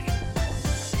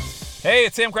Hey,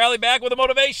 it's Sam Crowley back with a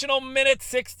motivational minute,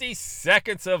 60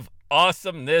 seconds of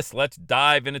awesomeness. Let's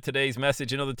dive into today's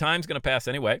message. You know, the time's going to pass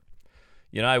anyway.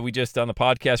 You know, we just on the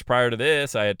podcast prior to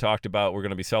this, I had talked about we're going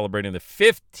to be celebrating the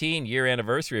 15-year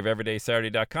anniversary of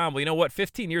EverydaySaturday.com. Well, you know what?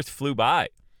 15 years flew by.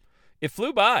 It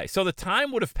flew by. So the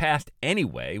time would have passed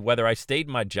anyway, whether I stayed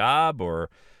in my job or,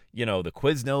 you know, the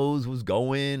Quiznos was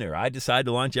going or I decided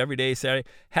to launch Everyday Saturday.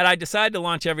 Had I decided to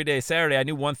launch Everyday Saturday, I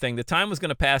knew one thing. The time was going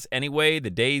to pass anyway, the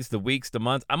days, the weeks, the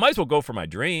months. I might as well go for my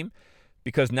dream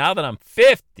because now that I'm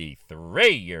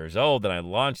 53 years old and I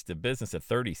launched the business at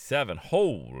 37,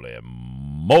 holy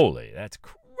moly, that's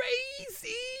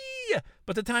crazy.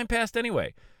 But the time passed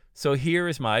anyway. So here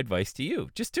is my advice to you.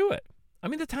 Just do it. I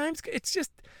mean, it's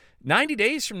just 90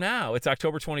 days from now. It's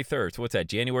October 23rd. So what's that?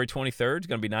 January 23rd is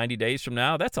going to be 90 days from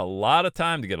now. That's a lot of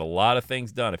time to get a lot of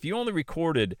things done. If you only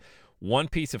recorded one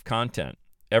piece of content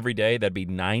every day, that'd be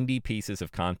 90 pieces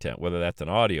of content, whether that's an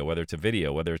audio, whether it's a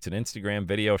video, whether it's an Instagram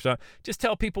video or something. Just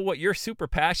tell people what you're super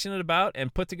passionate about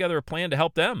and put together a plan to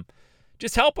help them.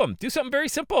 Just help them. Do something very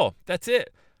simple. That's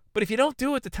it. But if you don't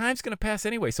do it, the time's going to pass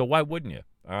anyway. So why wouldn't you?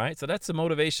 All right. So that's the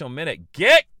motivational minute.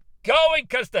 Get going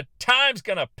because the time's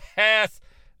going to pass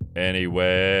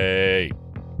anyway.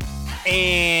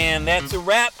 And that's a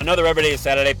wrap. Another Everyday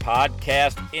Saturday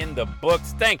podcast in the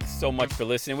books. Thanks so much for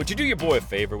listening. Would you do your boy a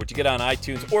favor? Would you get on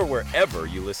iTunes or wherever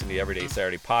you listen to the Everyday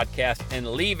Saturday podcast and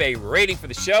leave a rating for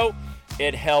the show?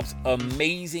 It helps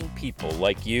amazing people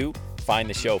like you find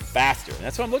the show faster. And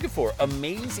that's what I'm looking for,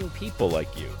 amazing people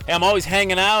like you. Hey, I'm always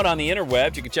hanging out on the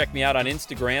interwebs. You can check me out on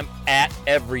Instagram at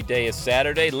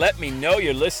EverydayIsSaturday. Let me know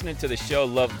you're listening to the show.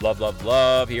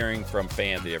 Love hearing from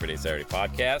fans of the Everyday Saturday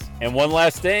podcast. And one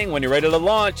last thing, when you're ready to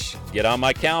launch, get on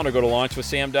my calendar, go to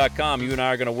launchwithsam.com. You and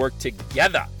I are going to work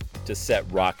together to set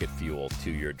rocket fuel to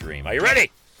your dream. Are you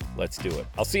ready? Let's do it.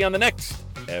 I'll see you on the next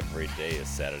Everyday is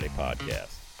Saturday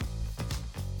podcast.